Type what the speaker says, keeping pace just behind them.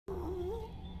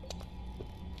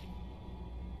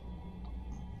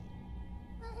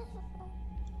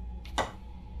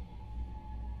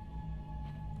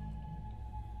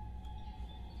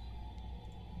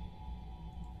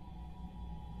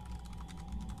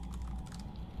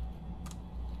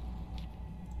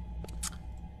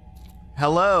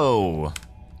Hello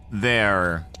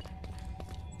there.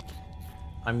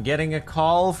 I'm getting a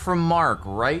call from Mark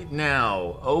right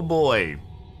now. Oh boy.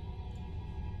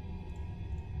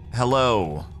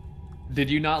 Hello. Did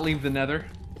you not leave the nether?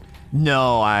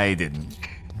 No, I didn't.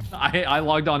 I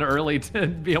logged on early to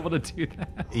be able to do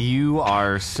that. You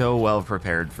are so well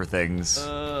prepared for things.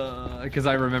 Because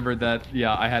I remembered that,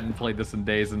 yeah, I hadn't played this in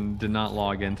days and did not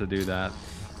log in to do that.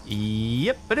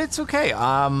 Yep, but it's okay.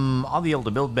 I'll be able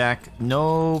to build back,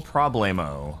 no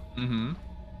problemo. Mm-hmm.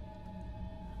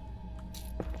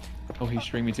 Oh, he's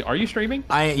streaming too. Are you streaming?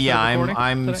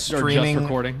 I'm today? streaming. Or just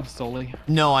recording solely?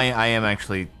 No, I am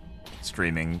actually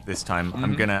streaming this time.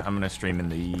 I'm gonna stream in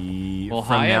the well,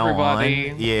 from hi now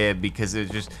everybody. on. Yeah, because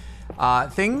it's just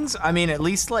things. I mean, at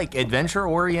least like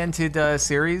adventure-oriented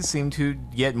series seem to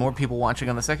get more people watching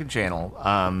on the second channel.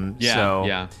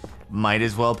 So might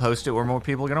as well post it where more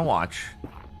people are gonna watch.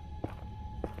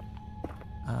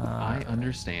 I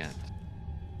understand.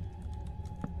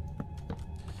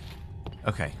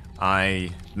 Okay,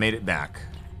 I made it back.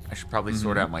 I should probably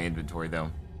sort out my inventory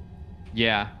though.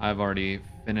 Yeah, I've already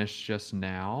finished just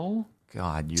now.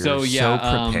 God, you're so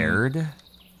prepared.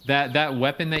 That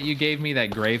weapon that you gave me,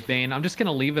 that Gravebane, I'm just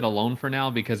gonna leave it alone for now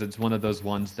because it's one of those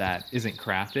ones that isn't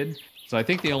crafted. So I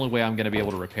think the only way I'm gonna be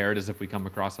able to repair it is if we come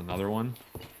across another one.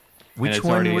 Which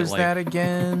one was that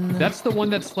again? That's the one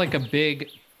that's like a big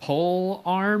pole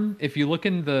arm. If you look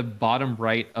in the bottom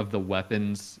right of the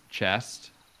weapons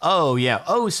chest. Oh, yeah.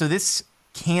 Oh, so this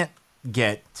can't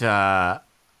get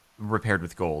repaired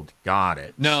with gold. Got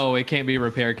it. No, it can't be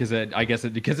repaired because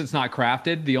because it's not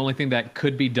crafted. The only thing that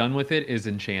could be done with it is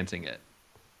enchanting it.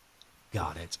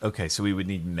 Got it. Okay, so we would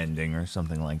need mending or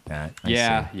something like that. I see.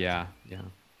 Yeah.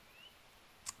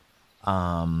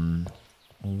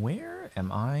 Where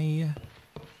am I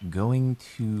going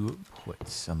to put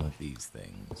some of these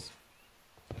things?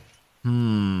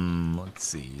 Let's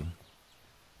see.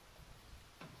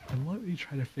 And let me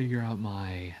try to figure out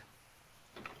my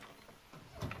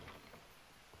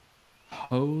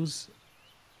hose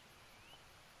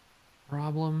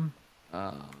problem.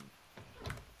 What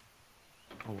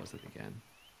was it again?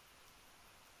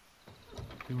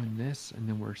 Doing this, and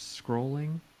then we're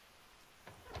scrolling.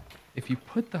 If you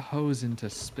put the hose into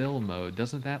spill mode,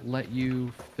 doesn't that let you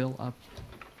fill up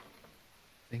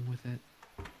thing with it?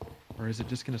 Or is it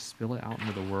just going to spill it out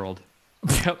into the world?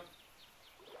 Yep.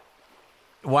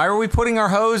 Why are we putting our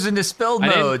hose into spill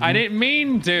mode? I didn't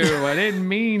mean to. I didn't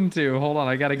mean to. Hold on,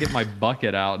 I gotta get my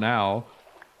bucket out now.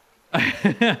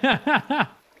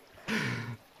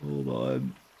 Hold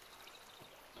on.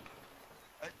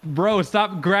 Bro,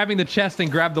 stop grabbing the chest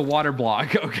and grab the water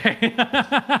block, okay?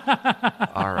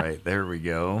 All right, there we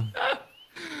go.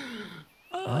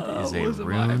 What is a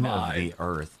rune of the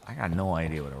earth? I got no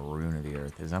idea what a rune of the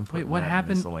earth is. I'm putting what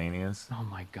happened? Miscellaneous. Oh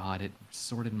my god, it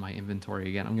sorted my inventory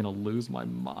again. I'm gonna lose my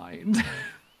mind.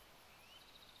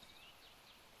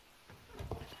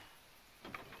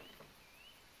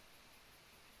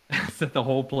 Set the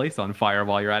whole place on fire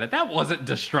while you're at it. That wasn't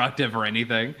destructive or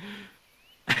anything.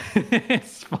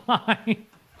 It's fine.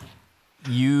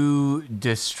 You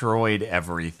destroyed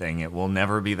everything. It will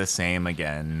never be the same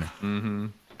again. Mm-hmm.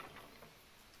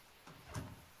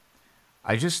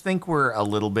 I just think we're a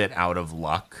little bit out of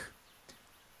luck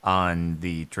on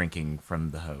the drinking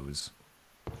from the hose.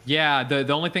 Yeah,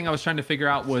 the only thing I was trying to figure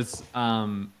out was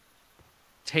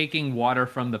taking water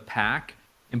from the pack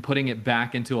and putting it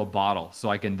back into a bottle so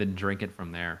I can then drink it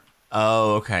from there.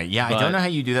 Oh, okay. Yeah, I don't know how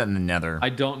you do that in the nether. I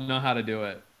don't know how to do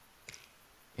it.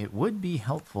 It would be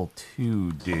helpful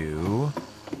to do.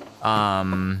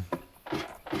 Yeah.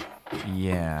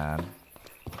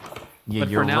 Yeah,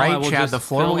 you're right, Chad. The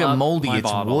floor will get moldy.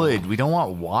 It's wood. We don't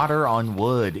want water on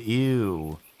wood.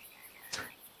 Ew.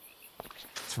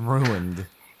 It's ruined.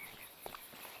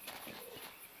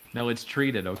 No, it's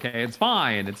treated, okay? It's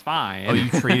fine. It's fine. Oh,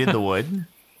 you treated the wood?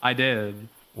 I did.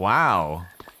 Wow.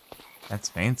 That's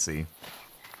fancy.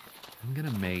 I'm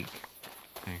gonna make,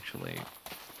 actually,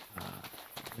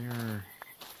 where...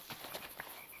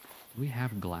 Do we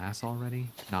have glass already?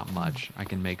 Not much. I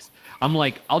can make... I'm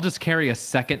like, I'll just carry a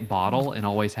second bottle and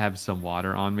always have some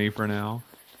water on me for now.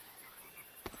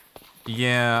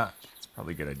 Yeah, it's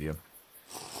probably a good idea.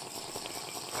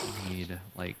 I need,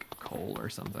 like, coal or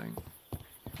something.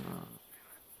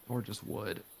 Or just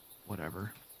wood.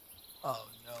 Whatever. Oh,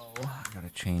 no. I gotta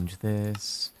change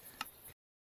this.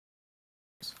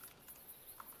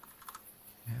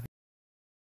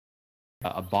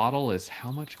 A bottle is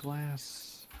how much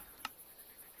glass?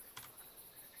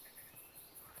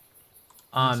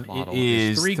 It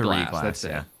is 3 glass. That's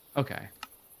yeah. it. Okay.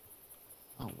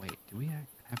 Oh wait, do we have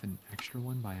an extra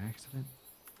one by accident?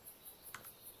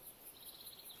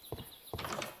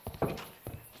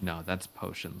 No, that's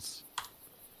potions.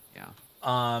 Yeah.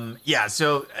 Yeah,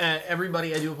 so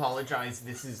everybody, I do apologize.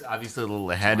 This is obviously a little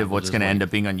ahead of what's going to end up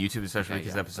being on YouTube, especially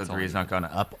because episode 3 has not gone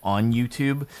up on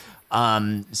YouTube.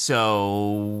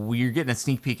 So we're getting a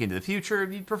sneak peek into the future.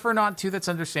 If you'd prefer not to, that's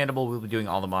understandable. We'll be doing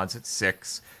all the mods at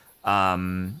 6.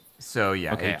 So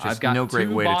yeah, okay, it's just I've got no great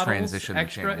way to transition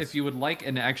extra, the channels. if you would like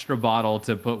an extra bottle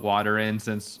to put water in,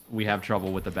 since we have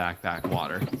trouble with the backpack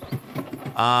water.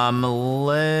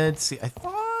 Let's see. I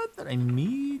thought that I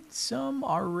need some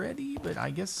already, but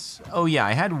I guess... Oh, yeah,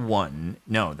 I had one.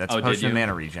 No, that's potion of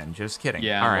mana regen. Just kidding.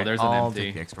 Yeah, all right, well, there's I'll an empty.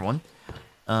 take the extra one.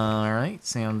 All right,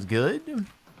 sounds good.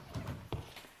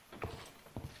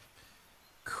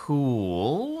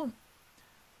 Cool.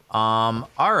 All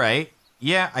right.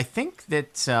 Yeah, I think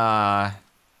that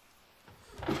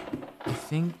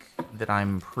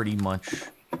I'm pretty much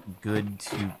good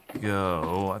to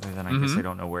go. Other than I guess I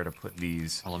don't know where to put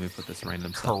these. Oh, let me put this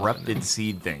random corrupted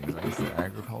seed things. Like, is there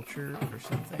agriculture or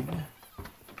something?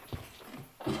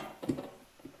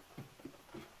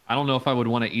 I don't know if I would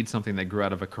want to eat something that grew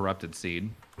out of a corrupted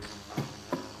seed.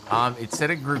 It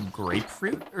said it grew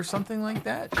grapefruit or something like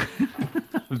that.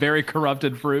 Very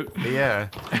corrupted fruit. Yeah.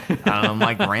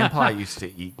 My grandpa used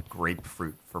to eat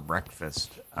grapefruit for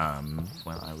breakfast when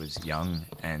I was young,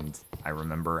 and I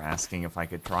remember asking if I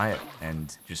could try it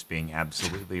and just being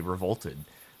absolutely revolted.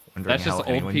 That's just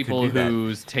old people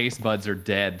whose taste buds are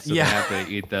dead, so they have to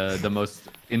eat the most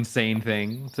insane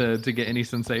thing to get any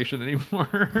sensation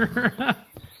anymore.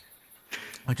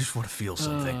 I just want to feel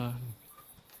something.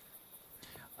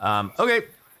 Okay,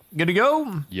 good to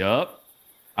go? Yup.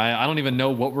 I don't even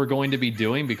know what we're going to be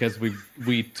doing because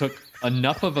we took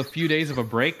enough of a few days of a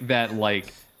break that,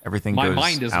 like, everything my goes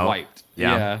mind is out. wiped.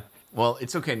 Yeah. Well,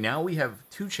 it's okay. Now we have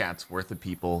 2 chats worth of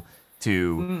people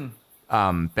to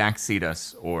backseat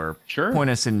us or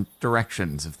point us in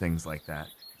directions of things like that.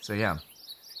 So, yeah.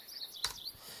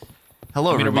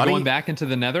 Hello, everybody. Are we going back into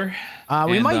the Nether?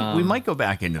 We might go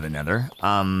back into the Nether.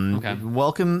 Okay.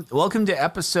 Welcome to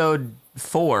episode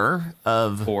 4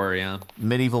 of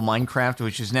Medieval Minecraft,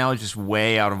 which is now just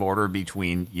way out of order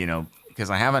between, because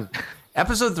I haven't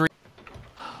episode 3.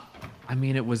 I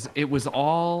mean, it was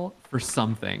all for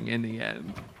something in the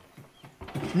end.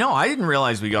 No, I didn't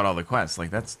realize we got all the quests.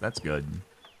 Like, that's good.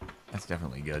 That's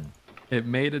definitely good. It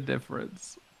made a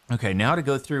difference. Okay, now to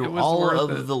go through all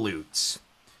of the loots.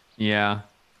 Yeah.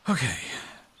 Okay.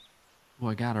 Oh,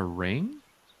 I got a ring?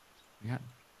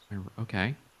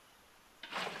 Okay.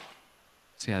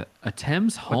 So yeah, a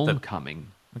Thames Homecoming.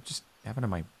 What just happened to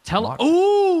my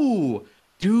Ooh!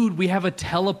 Dude, we have a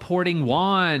teleporting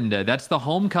wand. That's the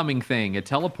homecoming thing. It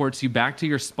teleports you back to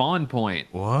your spawn point.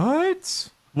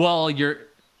 What? Well,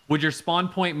 would your spawn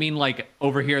point mean like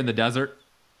over here in the desert?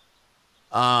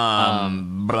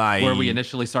 Where we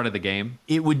initially started the game?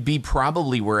 It would be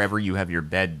probably wherever you have your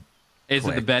bed. Is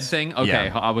it the bed thing? Okay,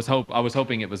 yeah. I was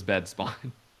hoping it was bed spawn.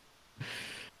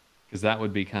 Because that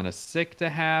would be kind of sick to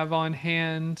have on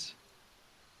hand.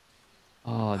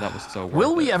 Oh, that was so worth it.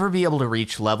 Will we ever be able to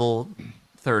reach level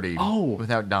 30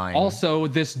 without dying? Also,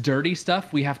 this dirty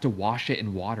stuff, we have to wash it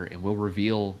in water, and we'll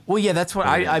reveal... Well, yeah, that's what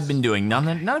I've been doing.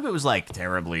 None of it was, like,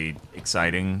 terribly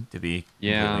exciting, to be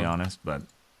completely honest, but...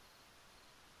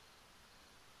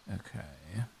 Okay.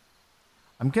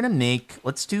 I'm going to make...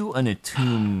 Let's do an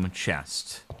Atum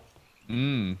chest.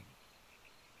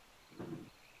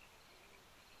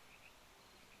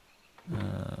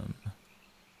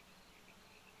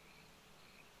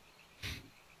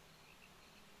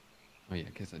 Oh yeah,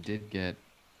 because I did get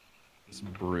this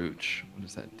brooch. What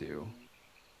does that do?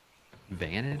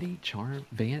 Vanity? Charm?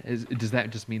 Does that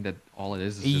just mean that all it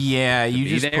is just yeah, you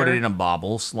just put it in a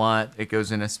bauble slot. It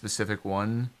goes in a specific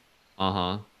one.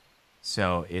 Uh-huh.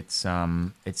 So it's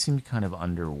it seemed kind of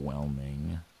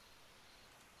underwhelming.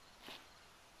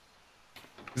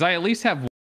 Because I at least have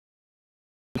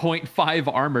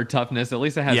 0.5 armor toughness. At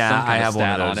least it has some kind of stat on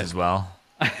it. Yeah, I have one of those as well.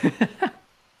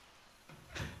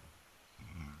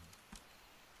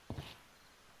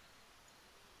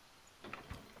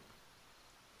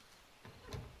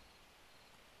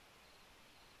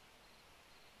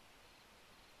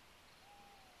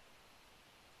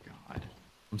 God,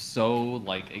 I'm so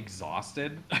like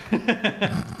exhausted.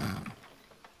 It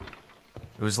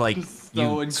was like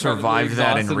so you survived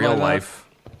that in real life.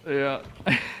 Yeah.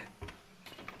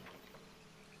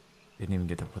 Didn't even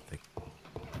get to put the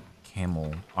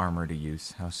camel armor to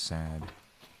use. How sad.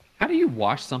 How do you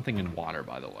wash something in water,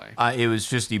 by the way? It was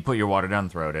just you put your water down,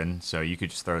 throw it in, so you could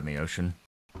just throw it in the ocean.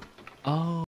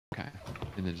 Oh, okay.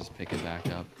 And then just pick it back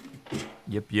up.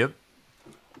 Yep. Go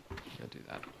do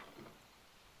that.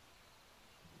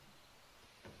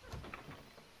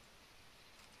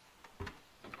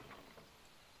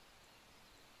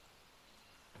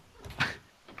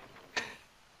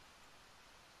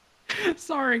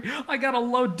 Sorry, I got a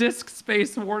low disk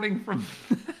space warning from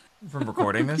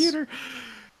recording this.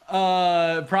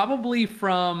 Probably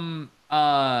from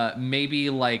maybe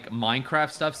like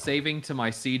Minecraft stuff saving to my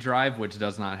C drive, which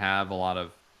does not have a lot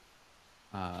of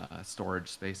storage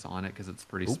space on it because it's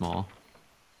pretty small.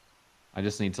 I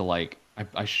just need to like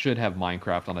I should have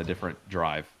Minecraft on a different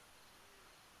drive.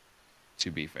 To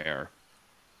be fair.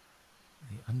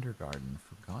 The Undergarden,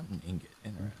 forgotten ingot.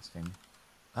 Interesting.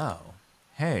 Oh,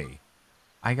 hey,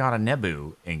 I got a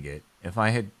Nebu ingot. If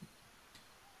I had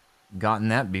gotten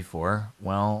that before,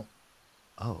 well,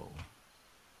 oh,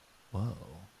 whoa,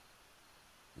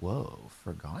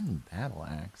 forgotten battle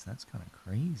axe. That's kind of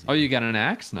crazy. Oh, you got an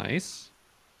axe? Nice.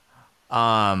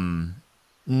 No,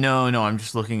 I'm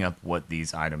just looking up what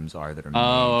these items are that are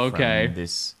made from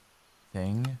this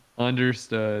thing.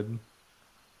 Understood.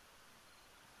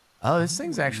 Oh, this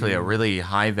thing's actually a really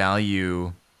high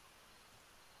value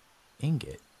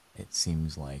ingot, it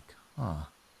seems like. Huh.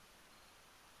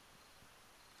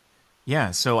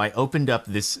 Yeah, so I opened up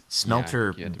this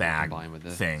smelter bag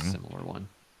thing. Similar one.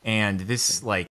 And this, like,